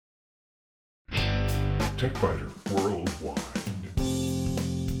TechBiter Worldwide.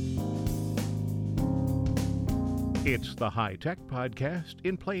 It's the High Tech Podcast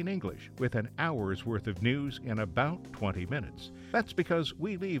in plain English with an hour's worth of news in about 20 minutes. That's because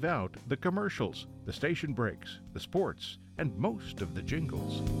we leave out the commercials, the station breaks, the sports, and most of the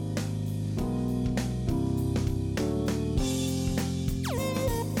jingles.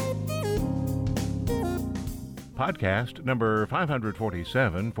 Podcast number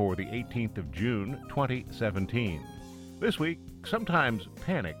 547 for the 18th of June, 2017. This week, sometimes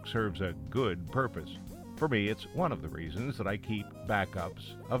panic serves a good purpose. For me, it's one of the reasons that I keep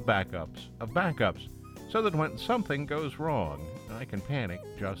backups of backups of backups, so that when something goes wrong, I can panic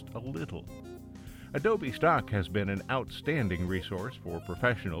just a little. Adobe Stock has been an outstanding resource for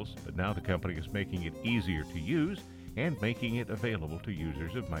professionals, but now the company is making it easier to use and making it available to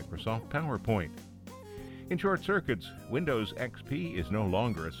users of Microsoft PowerPoint. In short circuits, Windows XP is no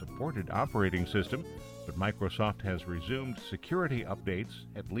longer a supported operating system, but Microsoft has resumed security updates,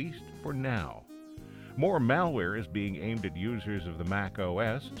 at least for now. More malware is being aimed at users of the Mac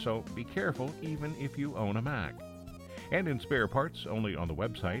OS, so be careful even if you own a Mac. And in spare parts, only on the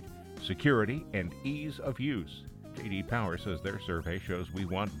website, security and ease of use. J.D. Power says their survey shows we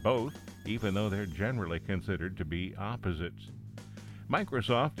want both, even though they're generally considered to be opposites.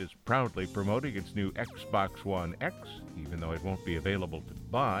 Microsoft is proudly promoting its new Xbox One X, even though it won't be available to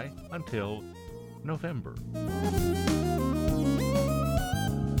buy until November.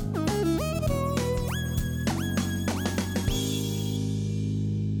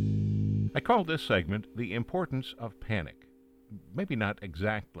 I call this segment The Importance of Panic. Maybe not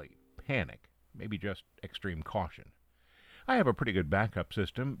exactly panic, maybe just extreme caution. I have a pretty good backup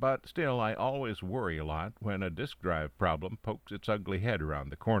system, but still I always worry a lot when a disk drive problem pokes its ugly head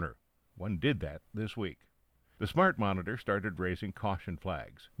around the corner. One did that this week. The smart monitor started raising caution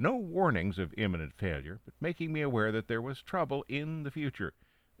flags. No warnings of imminent failure, but making me aware that there was trouble in the future.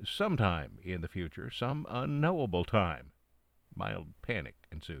 Sometime in the future, some unknowable time. Mild panic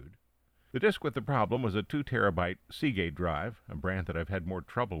ensued. The disk with the problem was a 2 terabyte Seagate drive, a brand that I've had more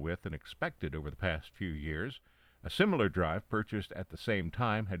trouble with than expected over the past few years. A similar drive purchased at the same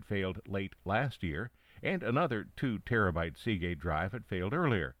time had failed late last year, and another 2 terabyte Seagate drive had failed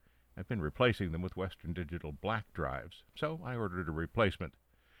earlier. I've been replacing them with Western Digital black drives, so I ordered a replacement.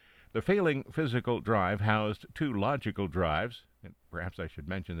 The failing physical drive housed 2 logical drives, and perhaps I should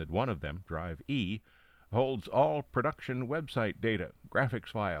mention that one of them, drive E, holds all production website data, graphics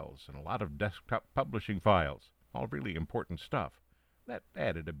files, and a lot of desktop publishing files, all really important stuff. That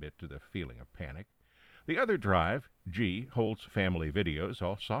added a bit to the feeling of panic. The other drive, G, holds family videos,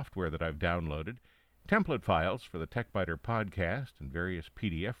 all software that I've downloaded, template files for the TechBiter podcast, and various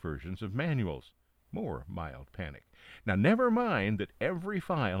PDF versions of manuals. More mild panic. Now, never mind that every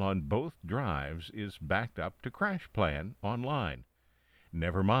file on both drives is backed up to CrashPlan online.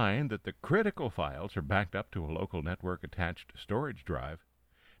 Never mind that the critical files are backed up to a local network-attached storage drive.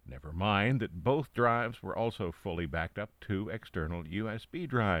 Never mind that both drives were also fully backed up to external USB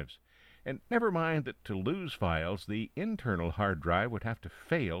drives. And never mind that to lose files, the internal hard drive would have to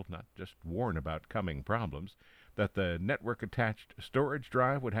fail, not just warn about coming problems, that the network-attached storage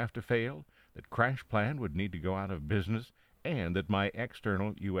drive would have to fail, that CrashPlan would need to go out of business, and that my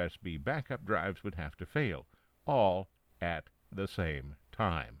external USB backup drives would have to fail, all at the same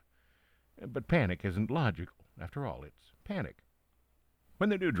time. But panic isn't logical. After all, it's panic. When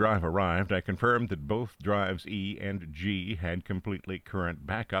the new drive arrived, I confirmed that both drives E and G had completely current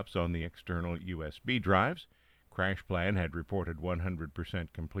backups on the external USB drives. CrashPlan had reported 100%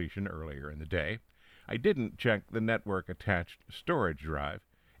 completion earlier in the day. I didn't check the network-attached storage drive,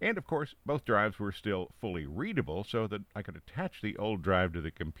 and of course both drives were still fully readable so that I could attach the old drive to the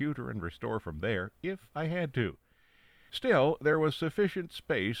computer and restore from there if I had to. Still, there was sufficient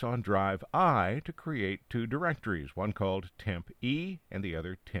space on drive I to create 2 directories, one called temp E and the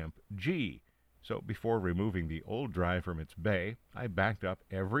other temp G. So before removing the old drive from its bay, I backed up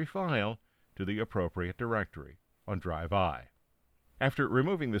every file to the appropriate directory on drive I. After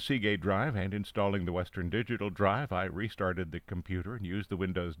removing the Seagate drive and installing the Western Digital drive, I restarted the computer and used the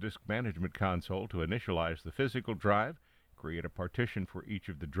Windows Disk Management Console to initialize the physical drive, create a partition for each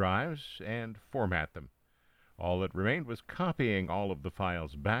of the drives, and format them. All that remained was copying all of the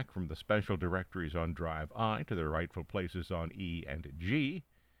files back from the special directories on drive I to their rightful places on E and G.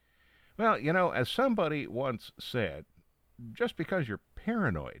 Well, as somebody once said, just because you're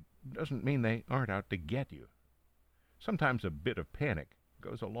paranoid doesn't mean they aren't out to get you. Sometimes a bit of panic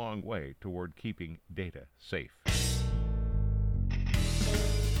goes a long way toward keeping data safe.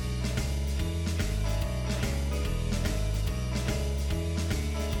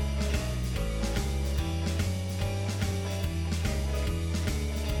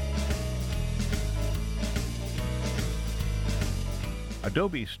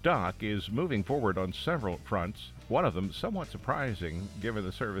 Adobe Stock is moving forward on several fronts, one of them somewhat surprising given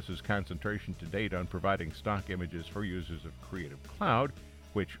the service's concentration to date on providing stock images for users of Creative Cloud,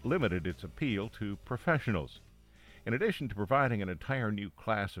 which limited its appeal to professionals. In addition to providing an entire new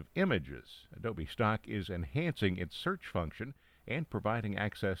class of images, Adobe Stock is enhancing its search function and providing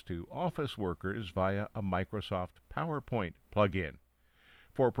access to office workers via a Microsoft PowerPoint plugin.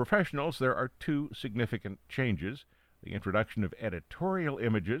 For professionals, there are two significant changes: the introduction of editorial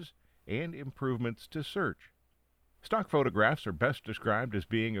images and improvements to search. Stock photographs are best described as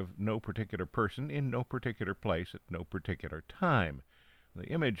being of no particular person in no particular place at no particular time. The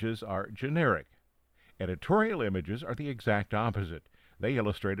images are generic. Editorial images are the exact opposite. They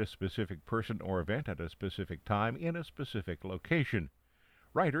illustrate a specific person or event at a specific time in a specific location.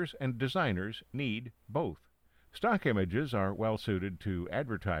 Writers and designers need both. Stock images are well suited to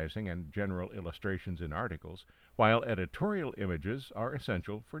advertising and general illustrations in articles, while editorial images are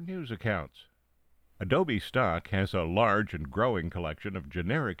essential for news accounts. Adobe Stock has a large and growing collection of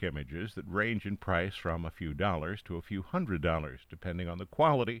generic images that range in price from a few dollars to a few $100, depending on the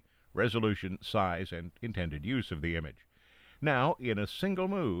quality, resolution, size, and intended use of the image. Now, in a single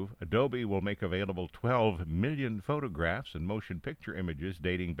move, Adobe will make available 12 million photographs and motion picture images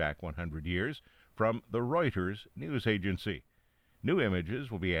dating back 100 years from the Reuters news agency. New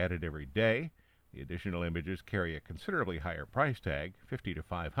images will be added every day. The additional images carry a considerably higher price tag, $50 to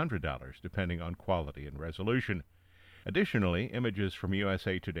 $500, depending on quality and resolution. Additionally, images from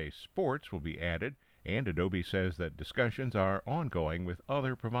USA Today Sports will be added, and Adobe says that discussions are ongoing with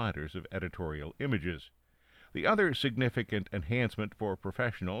other providers of editorial images. The other significant enhancement for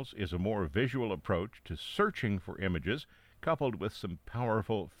professionals is a more visual approach to searching for images, coupled with some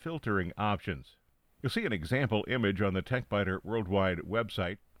powerful filtering options. You'll see an example image on the TechBiter Worldwide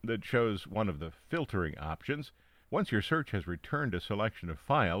website that shows one of the filtering options. Once your search has returned a selection of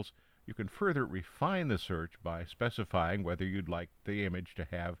files, you can further refine the search by specifying whether you'd like the image to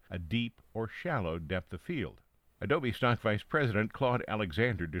have a deep or shallow depth of field. Adobe Stock Vice President Claude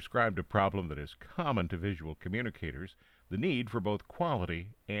Alexander described a problem that is common to visual communicators: the need for both quality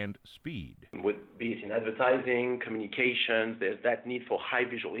and speed. Be it in advertising, communications, there's that need for high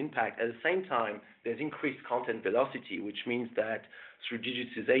visual impact. At the same time, there's increased content velocity, which means that through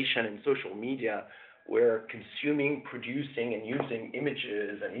digitization and social media, we're consuming, producing, and using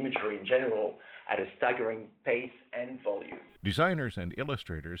images and imagery in general at a staggering pace and volume. Designers and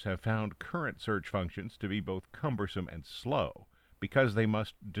illustrators have found current search functions to be both cumbersome and slow because they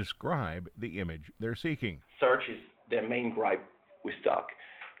must describe the image they're seeking. Search is their main gripe with Stock.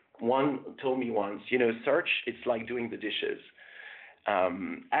 One told me once, search, it's like doing the dishes.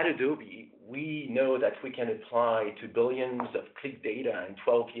 At Adobe, we know that we can apply to billions of click data and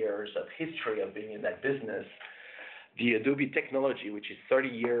 12 years of history of being in that business the Adobe technology, which is 30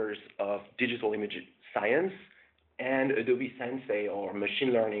 years of digital image science, and Adobe Sensei, or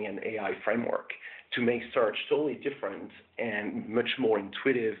machine learning and AI framework, to make search totally different and much more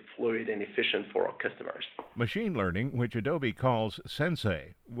intuitive, fluid, and efficient for our customers. Machine learning, which Adobe calls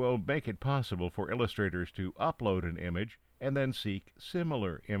Sensei, will make it possible for illustrators to upload an image and then seek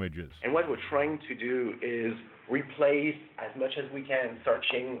similar images. And what we're trying to do is replace as much as we can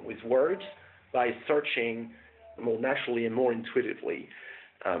searching with words by searching more naturally and more intuitively.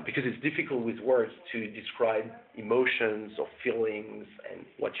 Because it's difficult with words to describe emotions or feelings and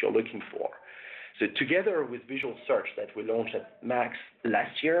what you're looking for. So together with Visual Search that we launched at MAX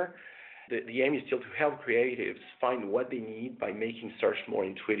last year, the aim is still to help creatives find what they need by making search more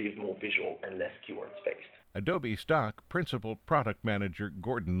intuitive, more visual, and less keyword-based. Adobe Stock Principal Product Manager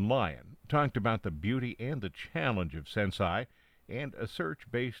Gordon Lyon talked about the beauty and the challenge of Sensei and a search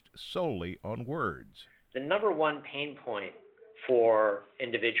based solely on words. The number one pain point for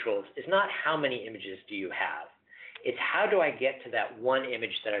individuals is not how many images do you have. It's how do I get to that one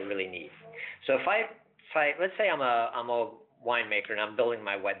image that I really need. So if I let's say I'm a winemaker and I'm building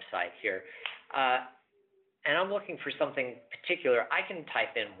my website here, and I'm looking for something particular, I can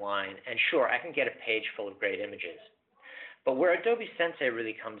type in wine, and sure, I can get a page full of great images. But where Adobe Sensei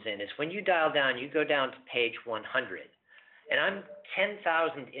really comes in is when you dial down, you go down to page 100, and I'm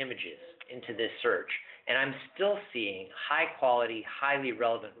 10,000 images into this search, and I'm still seeing high quality, highly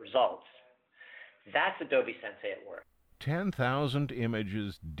relevant results. That's Adobe Sensei at work. 10,000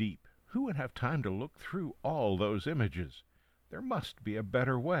 images deep. Who would have time to look through all those images? There must be a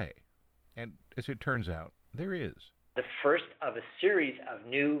better way. And as it turns out, there is. The first of a series of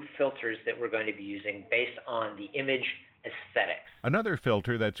new filters that we're going to be using based on the image aesthetics. Another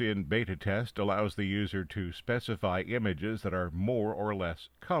filter that's in beta test allows the user to specify images that are more or less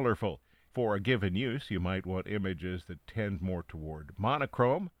colorful. For a given use, you might want images that tend more toward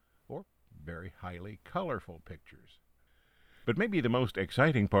monochrome or very highly colorful pictures. But maybe the most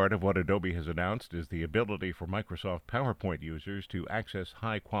exciting part of what Adobe has announced is the ability for Microsoft PowerPoint users to access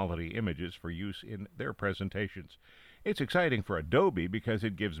high-quality images for use in their presentations. It's exciting for Adobe because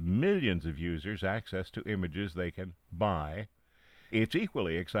it gives millions of users access to images they can buy. It's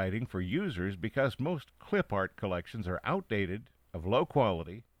equally exciting for users because most clip art collections are outdated, of low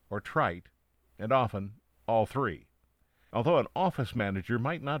quality, or trite, and often all three. Although an office manager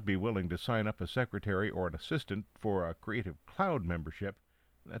might not be willing to sign up a secretary or an assistant for a Creative Cloud membership,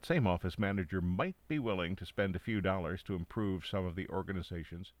 that same office manager might be willing to spend a few dollars to improve some of the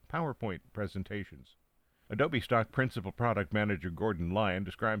organization's PowerPoint presentations. Adobe Stock Principal Product Manager Gordon Lyon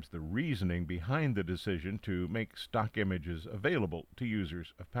describes the reasoning behind the decision to make stock images available to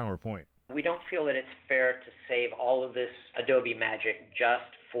users of PowerPoint. We don't feel that it's fair to save all of this Adobe magic just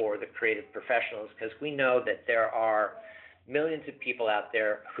for the creative professionals, because we know that there are millions of people out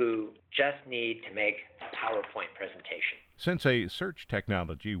there who just need to make a PowerPoint presentation. Since a search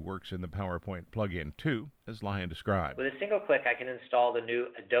technology works in the PowerPoint plugin too, as Lyon described. With a single click, I can install the new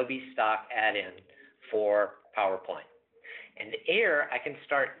Adobe Stock add-in for PowerPoint. And there, I can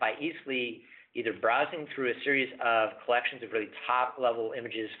start by easily either browsing through a series of collections of really top-level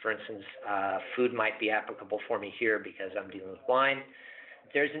images. For instance, food might be applicable for me here because I'm dealing with wine.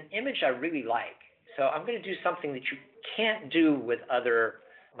 There's an image I really like, so I'm going to do something that you can't do with other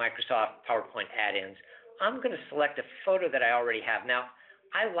Microsoft PowerPoint add-ins. I'm going to select a photo that I already have. Now,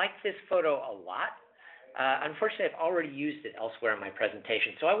 I like this photo a lot. Unfortunately, I've already used it elsewhere in my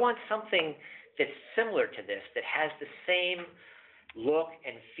presentation, so I want something that's similar to this, that has the same look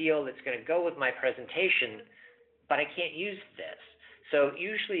and feel that's going to go with my presentation, but I can't use this. So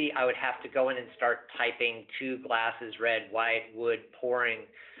usually I would have to go in and start typing 2 glasses, red, white, wood, pouring.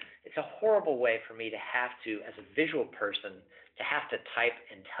 It's a horrible way for me to have to, as a visual person, to have to type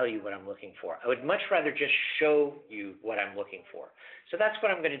and tell you what I'm looking for. I would much rather just show you what I'm looking for. So that's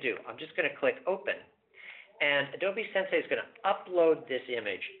what I'm going to do. I'm just going to click open, and Adobe Sensei is going to upload this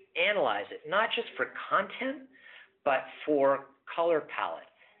image, analyze it, not just for content, but for color palette,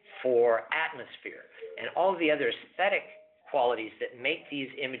 for atmosphere, and all the other aesthetic qualities that make these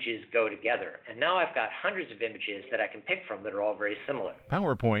images go together. And now I've got hundreds of images that I can pick from that are all very similar.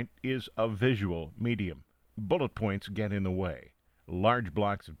 PowerPoint is a visual medium. Bullet points get in the way. Large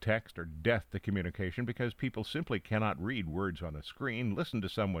blocks of text are death to communication because people simply cannot read words on a screen, listen to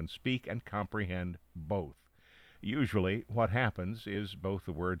someone speak, and comprehend both. Usually, what happens is both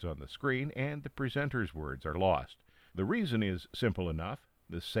the words on the screen and the presenter's words are lost. The reason is simple enough.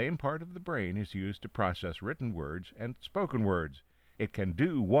 The same part of the brain is used to process written words and spoken words. It can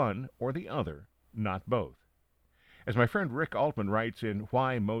do one or the other, not both. As my friend Rick Altman writes in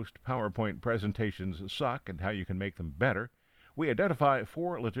Why Most PowerPoint Presentations Suck and How You Can Make Them Better, we identify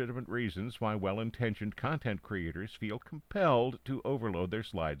 4 legitimate reasons why well-intentioned content creators feel compelled to overload their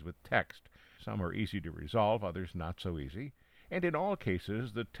slides with text. Some are easy to resolve, others not so easy. And in all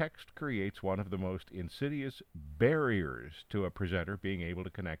cases, the text creates one of the most insidious barriers to a presenter being able to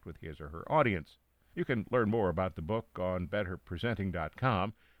connect with his or her audience. You can learn more about the book on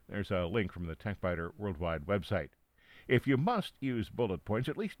betterpresenting.com. There's a link from the TechBiter Worldwide website. If you must use bullet points,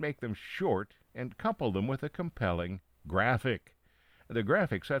 at least make them short and couple them with a compelling graphic. The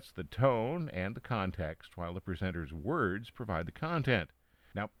graphic sets the tone and the context, while the presenter's words provide the content.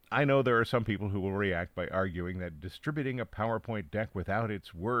 Now, I know there are some people who will react by arguing that distributing a PowerPoint deck without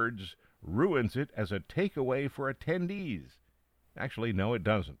its words ruins it as a takeaway for attendees. Actually, no, it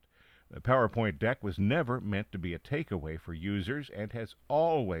doesn't. The PowerPoint deck was never meant to be a takeaway for users and has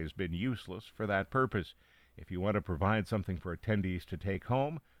always been useless for that purpose. If you want to provide something for attendees to take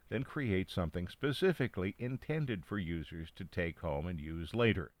home, then create something specifically intended for users to take home and use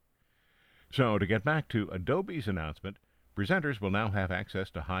later. So, to get back to Adobe's announcement, presenters will now have access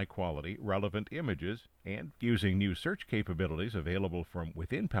to high-quality, relevant images, and using new search capabilities available from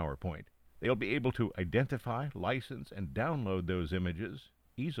within PowerPoint, they'll be able to identify, license, and download those images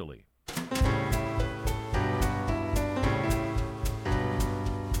easily.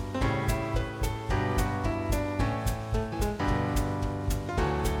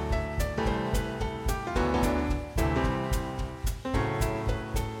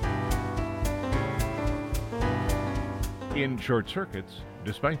 In short circuits,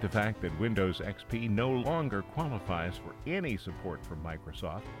 despite the fact that Windows XP no longer qualifies for any support from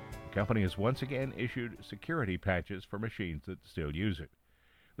Microsoft, the company has once again issued security patches for machines that still use it.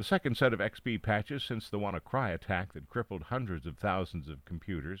 The second set of XP patches since the WannaCry attack that crippled hundreds of thousands of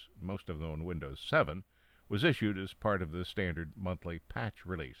computers, most of them on Windows 7, was issued as part of the standard monthly patch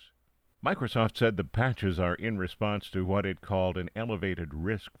release. Microsoft said the patches are in response to what it called an elevated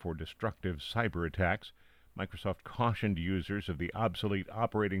risk for destructive cyber attacks. Microsoft cautioned users of the obsolete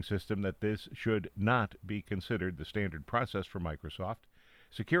operating system that this should not be considered the standard process for Microsoft.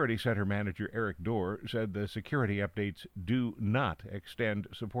 Security Center Manager Eric Dorr said the security updates do not extend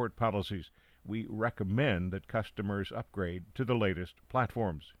support policies. We recommend that customers upgrade to the latest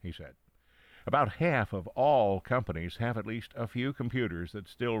platforms, he said. About half of all companies have at least a few computers that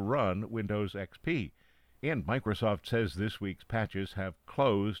still run Windows XP, and Microsoft says this week's patches have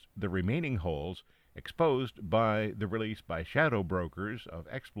closed the remaining holes exposed by the release by shadow brokers of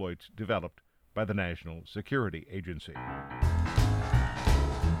exploits developed by the National Security Agency.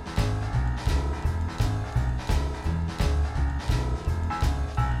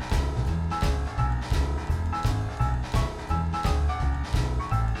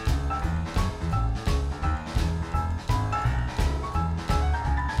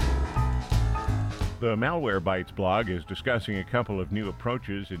 The Malwarebytes blog is discussing a couple of new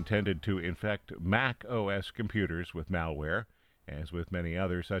approaches intended to infect Mac OS computers with malware. As with many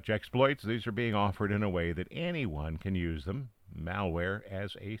other such exploits, these are being offered in a way that anyone can use them, malware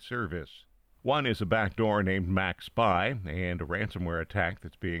as a service. One is a backdoor named Mac Spy and a ransomware attack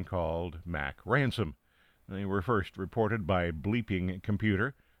that's being called Mac Ransom. They were first reported by Bleeping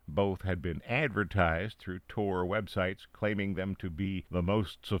Computer. Both had been advertised through Tor websites, claiming them to be the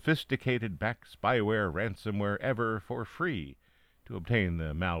most sophisticated back spyware ransomware ever for free. To obtain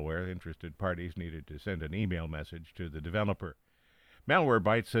the malware, interested parties needed to send an email message to the developer.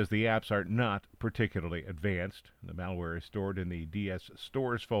 Malwarebytes says the apps are not particularly advanced. The malware is stored in the DS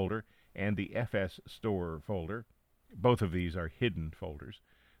Stores folder and the FS Store folder. Both of these are hidden folders.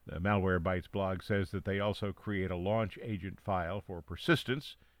 The Malwarebytes blog says that they also create a launch agent file for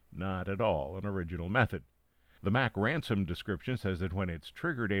persistence, not at all an original method. The Mac Ransom description says that when its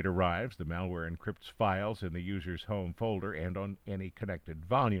trigger date arrives, the malware encrypts files in the user's home folder and on any connected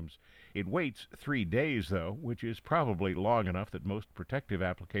volumes. It waits 3 days, though, which is probably long enough that most protective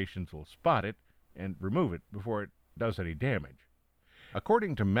applications will spot it and remove it before it does any damage.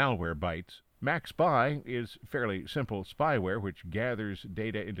 According to Malwarebytes, Mac Spy is fairly simple spyware which gathers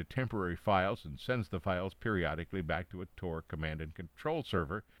data into temporary files and sends the files periodically back to a Tor command and control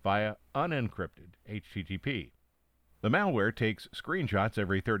server via unencrypted HTTP. The malware takes screenshots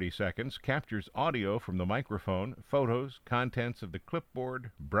every 30 seconds, captures audio from the microphone, photos, contents of the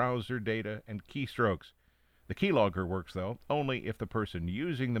clipboard, browser data, and keystrokes. The keylogger works, though, only if the person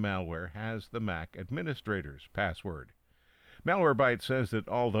using the malware has the Mac administrator's password. Malwarebytes says that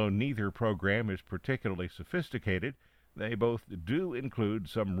although neither program is particularly sophisticated, they both do include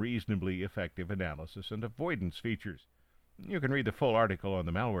some reasonably effective analysis and avoidance features. You can read the full article on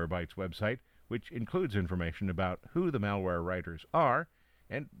the Malwarebytes website, which includes information about who the malware writers are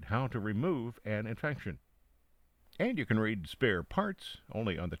and how to remove an infection. And you can read spare parts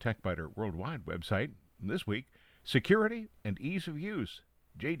only on the TechBiter Worldwide website. This week, security and ease of use.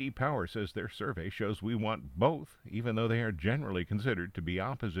 J.D. Power says their survey shows we want both, even though they are generally considered to be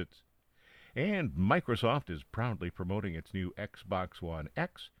opposites. And Microsoft is proudly promoting its new Xbox One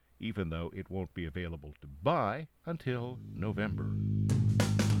X, even though it won't be available to buy until November.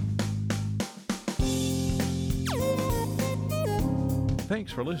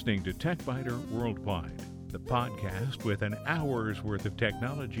 Thanks for listening to TechBiter Worldwide, the podcast with an hour's worth of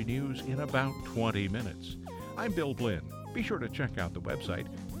technology news in about 20 minutes. I'm Bill Blinn. Be sure to check out the website,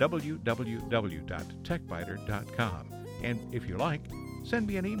 www.techbiter.com. And if you like, send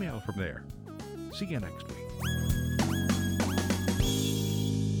me an email from there. See you next week.